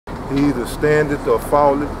He either standeth or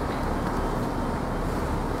falleth.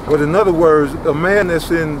 But in other words, a man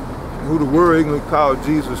that's in who the world English called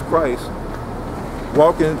Jesus Christ,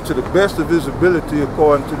 walking to the best of his ability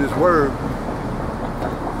according to this word,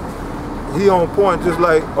 he on point just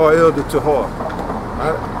like our elder Tahar.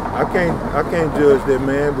 I can't judge that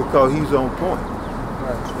man because he's on point.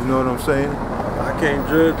 Right. You know what I'm saying? I can't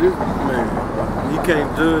judge this man. He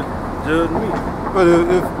can't judge me. But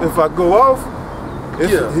if I go off,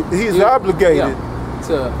 he's obligated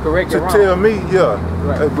to correct to tell me,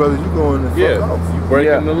 right. Hey brother, you going the fuck off. You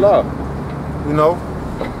breaking the law. You know?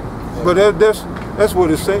 But that's what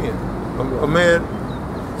it's saying. A man,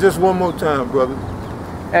 just one more time, brother.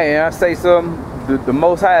 Hey, and I say something, the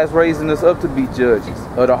Most High is raising us up to be judges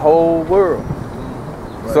of the whole world.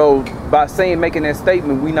 Right. So by making that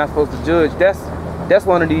statement, we not supposed to judge, that's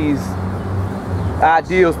one of these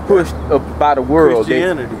ideals pushed up by the world.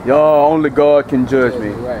 Christianity. Only God can judge me.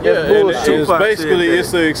 Right. Yeah, and it's basically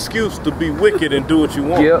it's an excuse to be wicked and do what you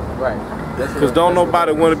want. Yep. Right. Because don't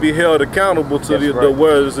nobody want to be held accountable to the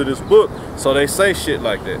words of this book, so they say shit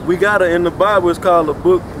like that. We got it in the Bible, it's called a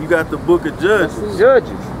book, you got the book of Judges. Judges.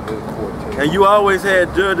 And you always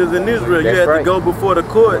had judges in Israel. You had to go before the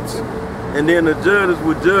courts, and then the judges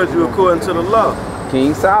would judge you according to the law.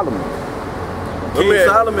 King Solomon. King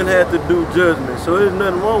Solomon had to do judgment, so there's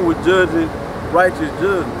nothing wrong with judging righteous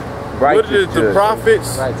judgment. What did the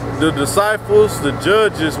prophets, the disciples, the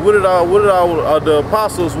judges, what did all the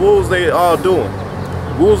apostles, what was they all doing?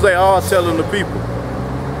 What was they all telling the people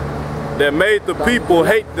that made the people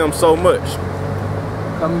hate them so much?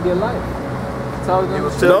 Come and get life.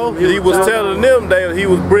 No, he was telling them that he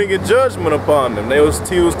was bringing judgment upon them. He was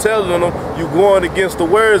telling them, you going against the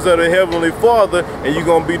words of the Heavenly Father, and you're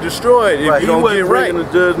going to be destroyed if you don't get right. He wasn't bringing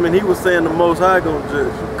the judgment. He was saying the Most High going to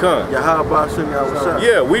judge you. Come.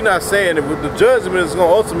 Yeah, we're not saying that the judgment is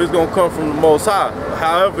ultimately going to come from the Most High.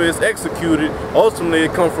 However it's executed, ultimately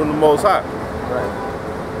it comes from the Most High.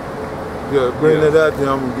 Right. Yeah, bring that out there.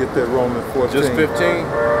 I'm going to get that Romans 14. Just 15?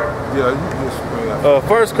 Yeah, you just bring out.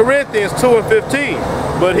 1 Corinthians 2 and 15.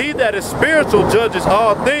 But he that is spiritual judges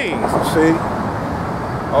all things. See,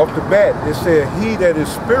 off the bat, it said he that is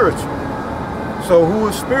spiritual. So who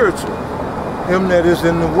is spiritual? Him that is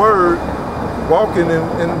in the word, walking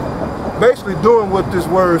and basically doing what this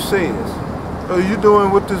word says. So you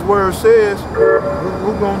doing what this word says,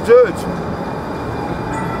 who's going to judge you?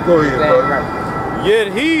 Go ahead, brother.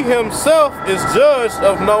 Yet he himself is judged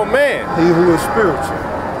of no man. He who is spiritual.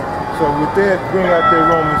 So with that, bring out that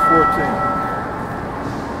Romans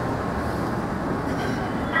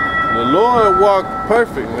 14. The Lord walked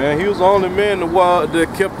perfect, man. He was the only man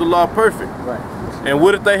that kept the law perfect. Right. And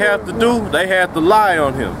what did they have to do? They had to lie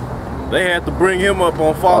on him. They had to bring him up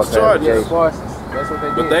on false charges. Yeah, that's what they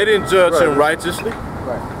did. But they didn't judge him righteously.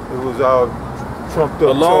 Right. It was all trumped up.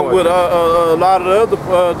 Along with a lot of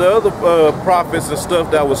the other prophets and stuff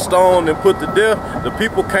that was stoned and put to death, the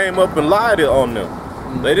people came up and lied on them.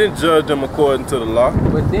 They didn't judge them according to the law.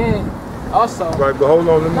 But then also, right, but hold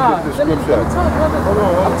on, let me get this scripture. Hold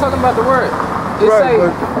on. I'm talking about the word.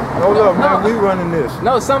 Hold up, man, we running this.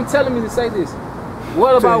 No, something telling me to say this.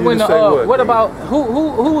 What about when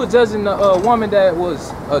who was judging the woman that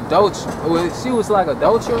was adulterous? She was like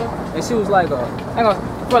adulterer, and she was like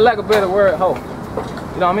for lack of a better word, hoe.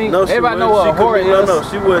 You know what I mean? No, everybody know what a whore is. No,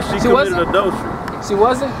 she committed adultery. She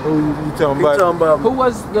wasn't? Who you talking about? Who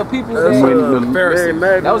was the people that the Pharisees?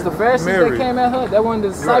 That was the Pharisees that came at her? That wasn't the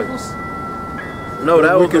disciples? Right. No,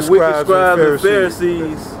 that was the wicked scribes and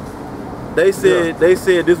Pharisees. They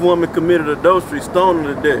said this woman committed adultery, stoned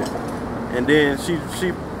her to death. And then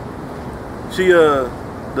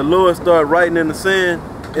the Lord started writing in the sand.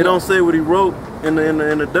 It don't say what he wrote in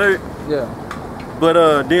the dirt. Yeah.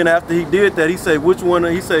 But then after he did that, he said, which one?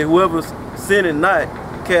 He said, whoever sinned not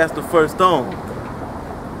cast the first stone.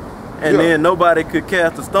 And then nobody could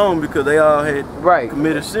cast a stone because they all had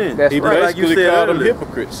committed sin. He basically called them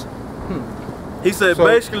hypocrites. He said,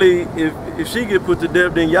 basically, if she get put to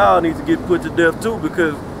death, then y'all need to get put to death too,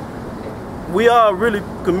 because we all really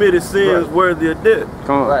committed sins worthy of death.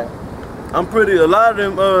 Come on. Right. A lot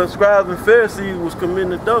of them scribes and Pharisees was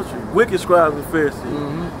committing adultery. Wicked scribes and Pharisees.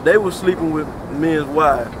 They were sleeping with men's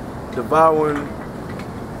wives, devouring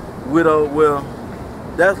widow. Well,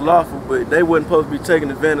 that's lawful, but they wasn't supposed to be taking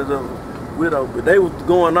advantage of a widow, but they was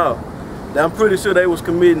going off. I'm pretty sure they was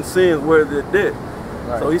committing sins worthy of death.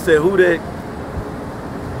 Right. So he said, who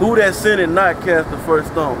that sinned and not cast the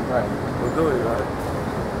first stone. Right. Well, go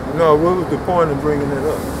ahead. No, what was the point of bringing it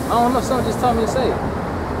up? I don't know, someone just told me to say it.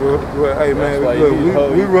 Well, hey man,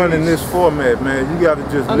 look, we running this format, man. You got to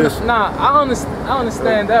just listen. Nah, I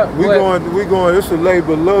understand that. We going. It's a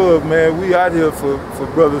labor of love, man. We out here for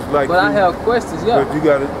brothers like you. But I have questions, yeah. But you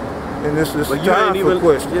got to, and it's time for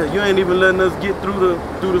questions. Yeah, you ain't even letting us get through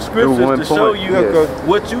the scriptures to show you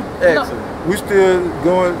what you asking. We still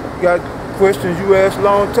got questions you asked a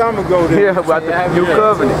long time ago. Yeah, about the new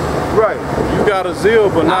covenant. Right. You got a zeal,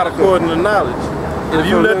 but not according to knowledge. If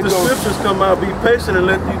you let the scriptures come out, be patient and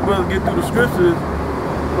let these brothers get through the scriptures.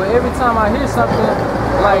 But every time I hear something,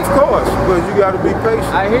 like, of course, but you got to be patient.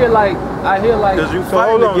 I hear like. Because you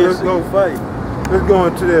fighting against it. Let's go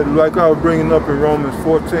into that, like I was bringing up in Romans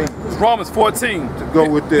 14. Romans 14. To go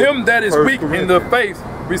with that. Him that is weak in the faith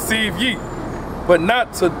receive ye, but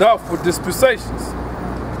not to doubtful disputations.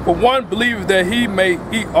 For one believeth that he may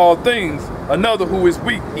eat all things, another who is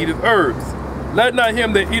weak eateth herbs. Let not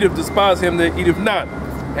him that eateth despise him that eateth not,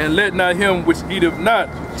 and let not him which eateth not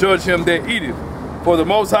judge him that eateth, for the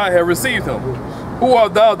Most High hath received him. Who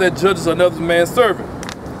art thou that judgest another man's servant?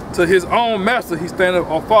 To his own master he standeth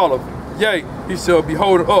or falleth, yea, he shall be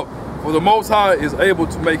holden up, for the Most High is able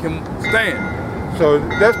to make him stand. So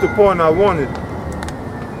that's the point I wanted.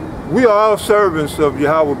 We are all servants of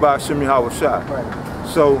Yahweh Ba'ashem Yahweh Shai. Right.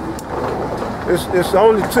 So it's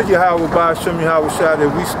only to Yahweh Ba'ashem Yahweh Shai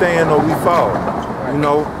that we stand or we fall. Right. You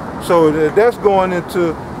know, so that's going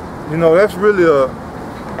into, you know, that's really a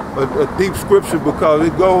deep scripture, because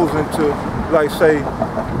it goes into, like, say,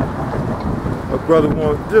 a brother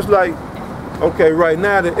wants, just like, okay, right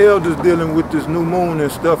now the elders dealing with this new moon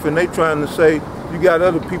and stuff, and they trying to say, you got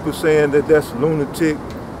other people saying that that's lunatic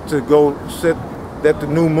to go set, that the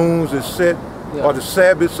new moons is set, or the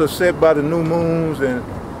Sabbaths are set by the new moons, and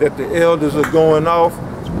that the elders are going off,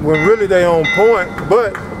 when really they on point.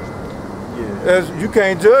 But as you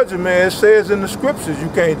can't judge a man, it says in the scriptures you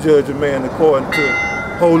can't judge a man according to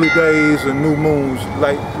holy days and new moons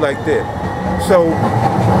like that. So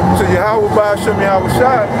to Yahweh Ba'ashem Yahweh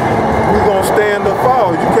Shai, we're gonna stand or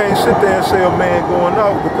fall. You can't sit there and say a man going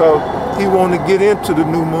off because he want to get into the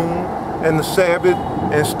new moon and the Sabbath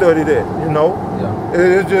and study that, you know?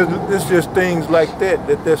 It's just things like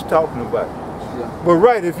that's talking about. But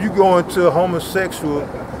right, if you go into homosexual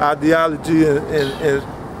ideology and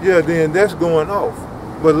then that's going off.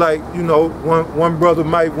 But like, you know, one brother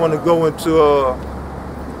might want to go into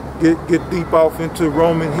get deep off into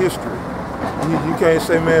Roman history. You can't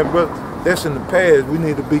say, man, brother, that's in the past. We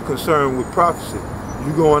need to be concerned with prophecy.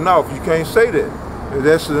 You going off, you can't say that.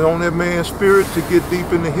 That's on that man's spirit to get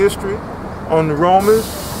deep into history, on the Romans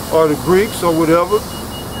or the Greeks or whatever.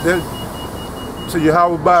 To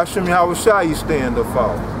Yahweh Ba'ashem Yahweh Shai, you stand or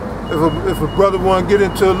fall. If a brother want to get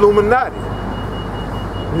into Illuminati,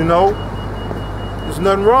 you know, there's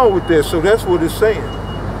nothing wrong with that. So that's what it's saying.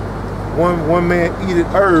 One man eateth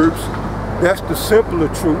herbs, that's the simpler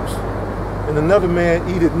truths, and another man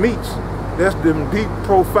eateth meats. That's them deep,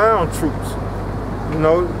 profound truths. You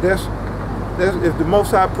know, that's if the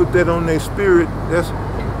Most High put that on their spirit,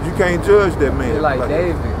 you can't judge that man. Like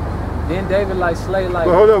David. Then David like slay like.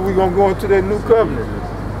 But hold up, we gonna go into that new covenant.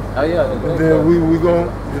 Oh yeah. And then we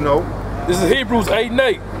gonna, you know. This is Hebrews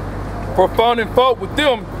 8:8. For finding fault with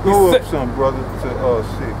them. Go up some, brother, to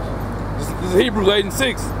 6. This is Hebrews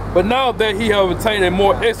 8:6. But now that he have attained a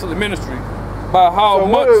more excellent ministry, by how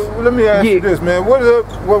much? Let me ask you this, man. What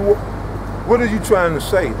are you trying to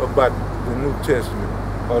say about the New Testament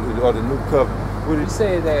or the New Covenant? You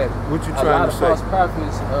say that what you a lot of false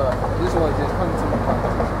prophets, this one just coming to me.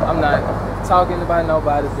 I'm not talking about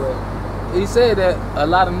nobody, but he said that a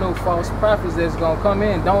lot of new false prophets that's gonna come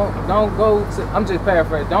in, don't go to, I'm just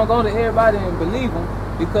paraphrasing, don't go to everybody and believe them,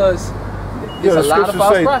 because there's a lot of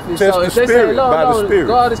false prophets. So if they say, no,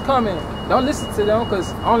 God is coming, don't listen to them,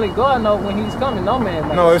 because only God knows when he's coming, no man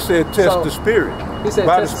knows. No, it said test the spirit. He said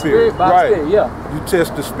by test the spirit, by the spirit, yeah. You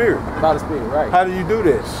test the spirit. By the spirit, right. How do you do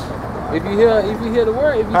this? If you hear the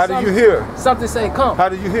word, how do you hear? Something say come. How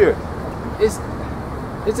do you hear? It's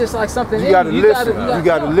just like something. You gotta listen. You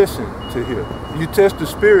gotta listen to hear. You test the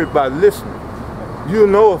spirit by listening. You'll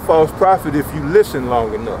know a false prophet if you listen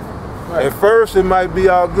long enough. Right. At first it might be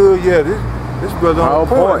all good. Yeah, this brother on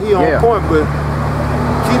point. He on point, but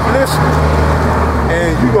keep listening,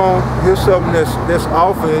 and you gonna hear something that's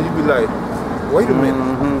off, and you be like, wait a minute.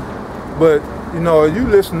 Mm-hmm. But you know, you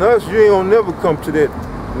listen to us, you ain't gonna never come to that.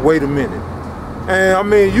 Wait a minute. And I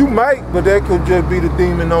mean, you might, but that could just be the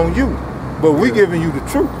demon on you. But we giving you the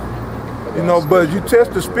truth. You know, but you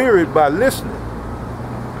test the spirit by listening.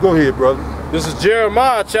 Go ahead, brother. This is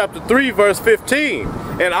Jeremiah chapter 3, verse 15.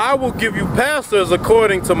 And I will give you pastors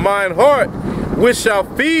according to mine heart, which shall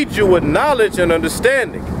feed you with knowledge and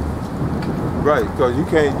understanding. Right, because you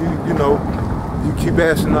can't, you know, you keep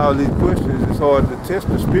asking all these questions, it's hard to test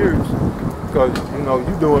the spirits because, you know,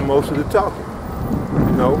 you're doing most of the talking,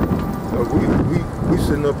 you know. We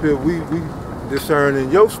sitting up here, we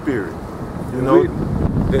discerning your spirit, you know,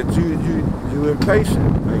 that you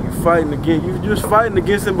impatient. Like you fighting against, you just fighting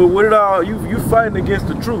against him, but what it all, you fighting against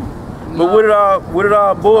the truth. No. But what it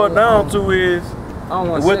all boiled down to is,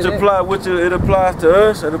 it applies to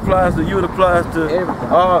us, it applies to you, it applies to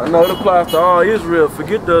all, no, it applies to all Israel.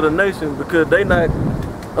 Forget the other nations because they not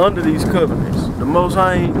under these covenants. The Most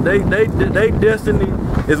High ain't, they destiny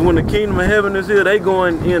is when the kingdom of heaven is here, they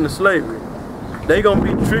going into slavery. They gonna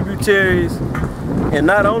be tributaries, and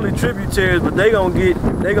not only tributaries, but they gonna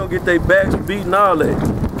get their backs beaten all that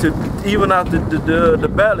to even out the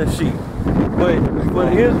balance sheet.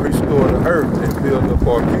 But here's restore the earth and build up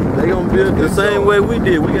our kingdom. They gonna build the same way we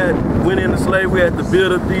did. We went into slavery. We had to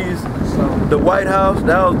build up the White House.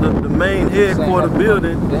 That was the main headquarter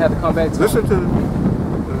building. They had to come back to listen to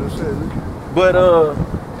But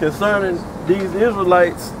concerning these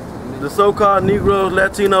Israelites, the so-called Negroes,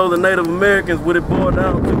 Latinos, and Native Americans, what it boiled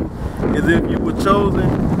down to is if you were chosen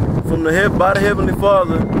from by the Heavenly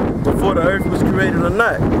Father before the earth was created or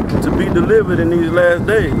not to be delivered in these last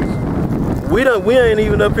days. We ain't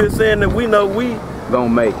even up here saying that we know we gonna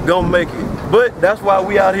make it. But that's why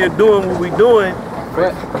we out here doing what we doing.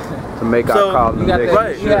 To make our call. You got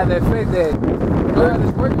that faith that God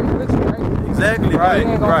is working with you, right? Exactly.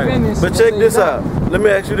 Right. But check this out. Let me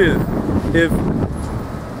ask you this.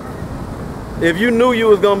 If you knew you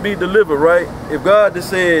was gonna be delivered, right? If God just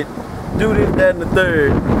said, do this, that, and the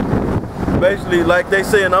third, basically like they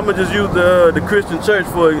saying, I'm gonna just use the Christian church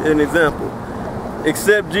for an example.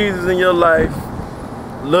 Accept Jesus in your life,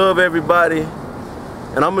 love everybody,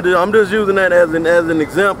 and I'm just using that as an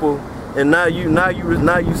example. And now you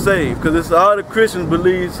saved, because it's all the Christians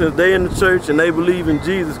believe since they in the church and they believe in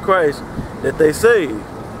Jesus Christ that they saved.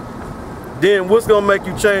 Then what's gonna make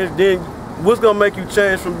you change? Then what's gonna make you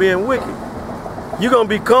change from being wicked? You're gonna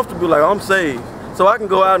be comfortable like I'm saved, so I can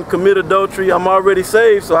go out and commit adultery. I'm already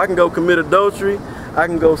saved, so I can go commit adultery. I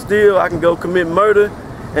can go steal. I can go commit murder,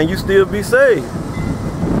 and you still be saved.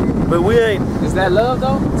 But we ain't. Is that love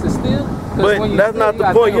though, to steal? But that's not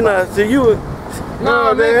the point. You're not. See, you.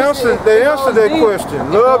 No, they answered that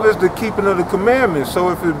question. Love is the keeping of the commandments. So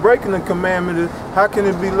if it's breaking the commandment, how can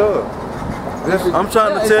it be love? I'm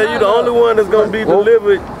trying to tell you, the only one that's going to be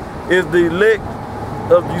delivered is the elect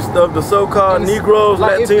of the so-called Negroes,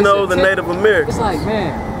 Latinos, and Native Americans. It's like,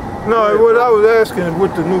 man. No, what I was asking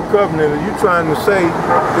with the new covenant, are you trying to say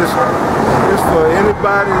it's for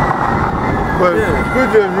anybody? But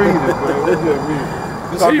we'll just read it, man. We'll just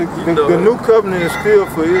read it. The new covenant is still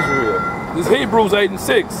for Israel. This Hebrews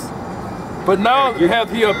 8:6. But now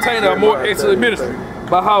hath he obtained a more excellent ministry,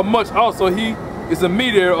 by how much also he is a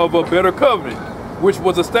mediator of a better covenant, which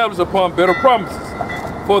was established upon better promises.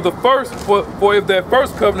 For if that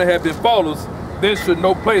first covenant had been faultless, then should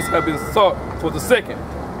no place have been sought for the second.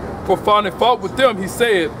 For finding fault with them, he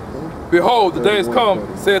said, Behold, the day is come,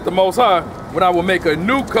 saith the Most High, when I will make a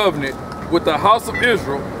new covenant with the house of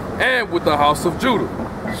Israel and with the house of Judah.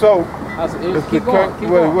 So, keep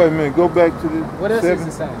going. Wait a minute, go back to the what else 7.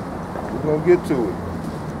 Is it saying? We're gonna get to it.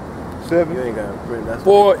 7. You ain't got to print. That's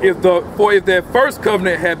for if that first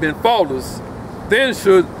covenant had been faultless, then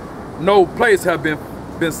should no place have been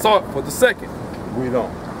sought for the second. We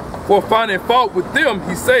don't. For finding fault with them,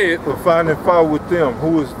 he said. For finding fault with them,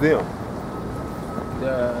 who is them?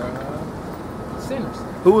 The sinners.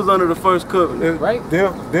 Who was under the first covenant? Right.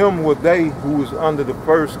 Them were they who was under the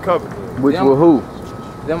first covenant. Which were who?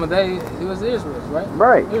 Them were they. It was the Israelites, right?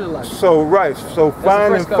 Right. Israelites. So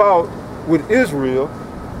finding fault with Israel.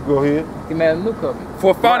 Go ahead. He made a new covenant.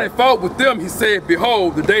 For finding fault with them, he said,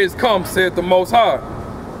 Behold, the day is come, saith the Most High,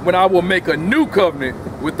 when I will make a new covenant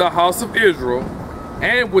with the house of Israel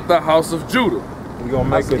and with the house of Judah. We're going to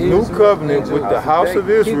make a new covenant with the house of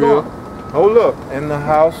Israel. Hold up. And the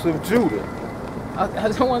house of Judah. I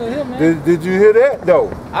don't want to hear, man. Did you hear that,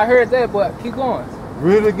 though? I heard that, but keep going.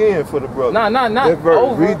 Read again for the brother. No, not that verse.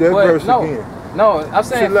 over. Read that verse again. No, I'm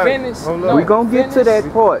saying finish. No, we're going to get to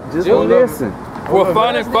that part. Just listen. For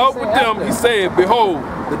finding fault with them, he said, Behold,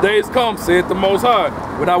 the day is come, saith the Most High,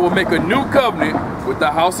 when I will make a new covenant with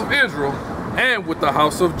the house of Israel and with the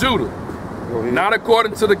house of Judah. Not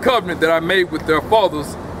according to the covenant that I made with their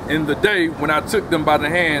fathers in the day when I took them by the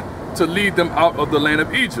hand to lead them out of the land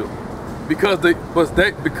of Egypt. Because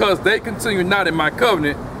they continued not in my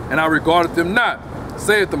covenant, and I regarded them not,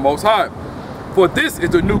 saith the Most High. For this is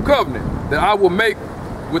the new covenant that I will make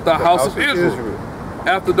with the house of Israel.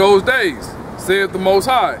 After those days, saith the Most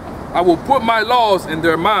High, I will put my laws in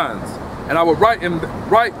their minds, and I will write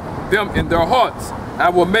them in their hearts. I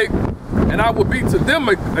will be to them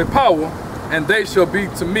a power, and they shall be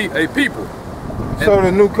to me a people. So the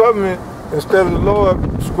new covenant, instead of the Lord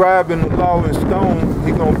scribing the law in stone,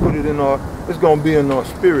 He gonna put it in our. It's gonna be in our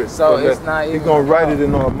spirit. So it's not even. He's gonna write it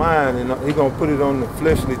in our mind, and He's gonna put it on the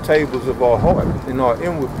fleshly tables of our heart, in our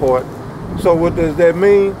inward part. So what does that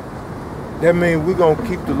mean? That means we're gonna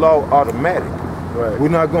keep the law automatic. Right. We're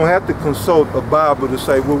not gonna have to consult a Bible to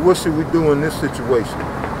say, well, what should we do in this situation?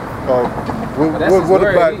 What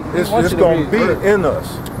about it's gonna be in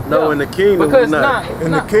us? No, in the kingdom, because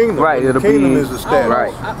in the kingdom. Right, the kingdom is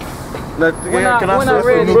established. When I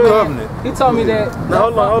read it, he told me that.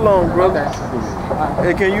 Now, hold on, brother. Okay.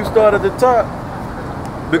 And can you start at the top?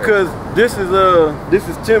 Because this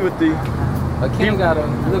is Timothy. A king gotta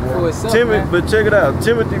look for himself. But check it out.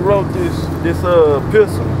 Timothy wrote this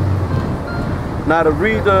epistle. Now to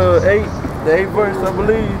read the 8th verse, I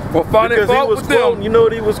believe. For finding fault with them. You know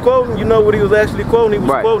what he was quoting? You know what he was actually quoting? He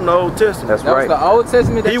was quoting the Old Testament. That's right. That was the Old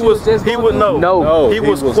Testament that he was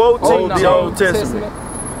quoting the Old Testament.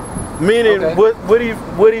 Meaning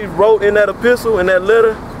what he wrote in that epistle, in that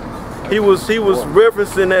letter, he was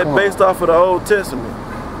referencing that based off of the Old Testament.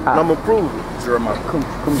 And I'm gonna prove it. Jeremiah.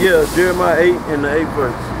 Yeah, Jeremiah 8 and the 8th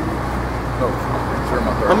verse. No,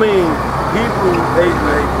 Jeremiah 30. I mean, Hebrews 8 and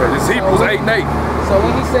the 8th verse. It's Hebrews 8 and 8. So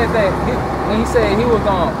when he said that, when he said he was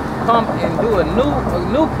gonna come and do a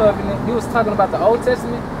new covenant, he was talking about the Old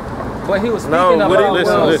Testament, but he was speaking about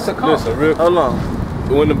listen, hold on.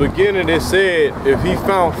 When the beginning it said, if he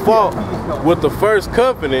found fault with the first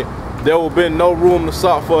covenant, there would have been no room to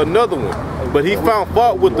sought for another one. But he found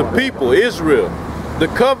fault with the people, Israel. The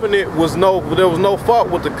covenant there was no fault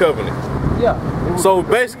with the covenant. Yeah. So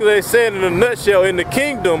basically they said in a nutshell, in the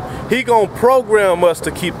kingdom, He gonna program us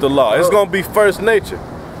to keep the law. It's gonna be first nature.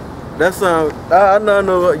 That sound, I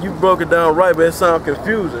know you broke it down right, but it sounds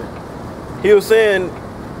confusing. He was saying,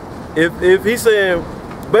 if he's saying,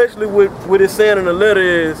 basically what it's saying in the letter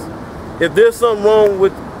is, if there's something wrong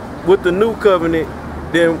with the new covenant,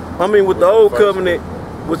 then, with the old covenant,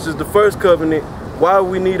 which is the first covenant, why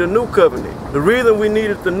we need a new covenant? The reason we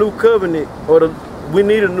needed the new covenant, we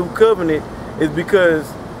need a new covenant, is because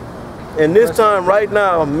in this time right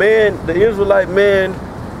now, the Israelite man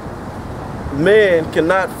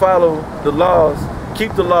cannot follow the laws,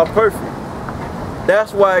 keep the law perfect.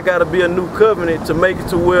 That's why it got to be a new covenant to make it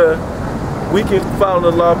to where we can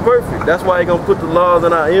follow the law perfect. That's why He gonna put the laws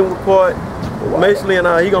in our inward part, basically he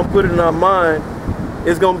gonna put it in our mind.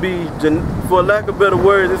 It's gonna be, for lack of better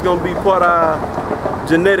words, it's gonna be part of our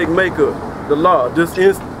genetic makeup. The law, just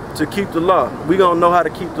to keep the law. We gonna know how to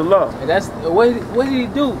keep the law. And that's what did he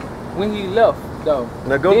do when he left, though?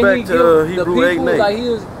 Now go back to Hebrews 8 and 8.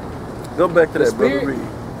 Like go back to that, brother. Read.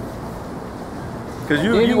 Cause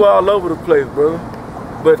you all over the place, brother.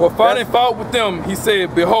 But for finding fault with them, he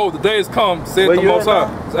said, behold, the day is come, said the Most High.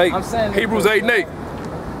 I'm saying Hebrews 8 and 8.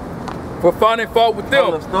 For finding fault with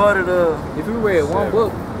them. If you read one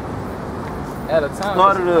book at a time,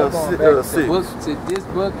 to this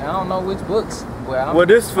book, I don't know which books. Well,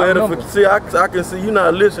 this for edification. See, I can see you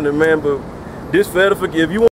not listening, man, but this for edification. If you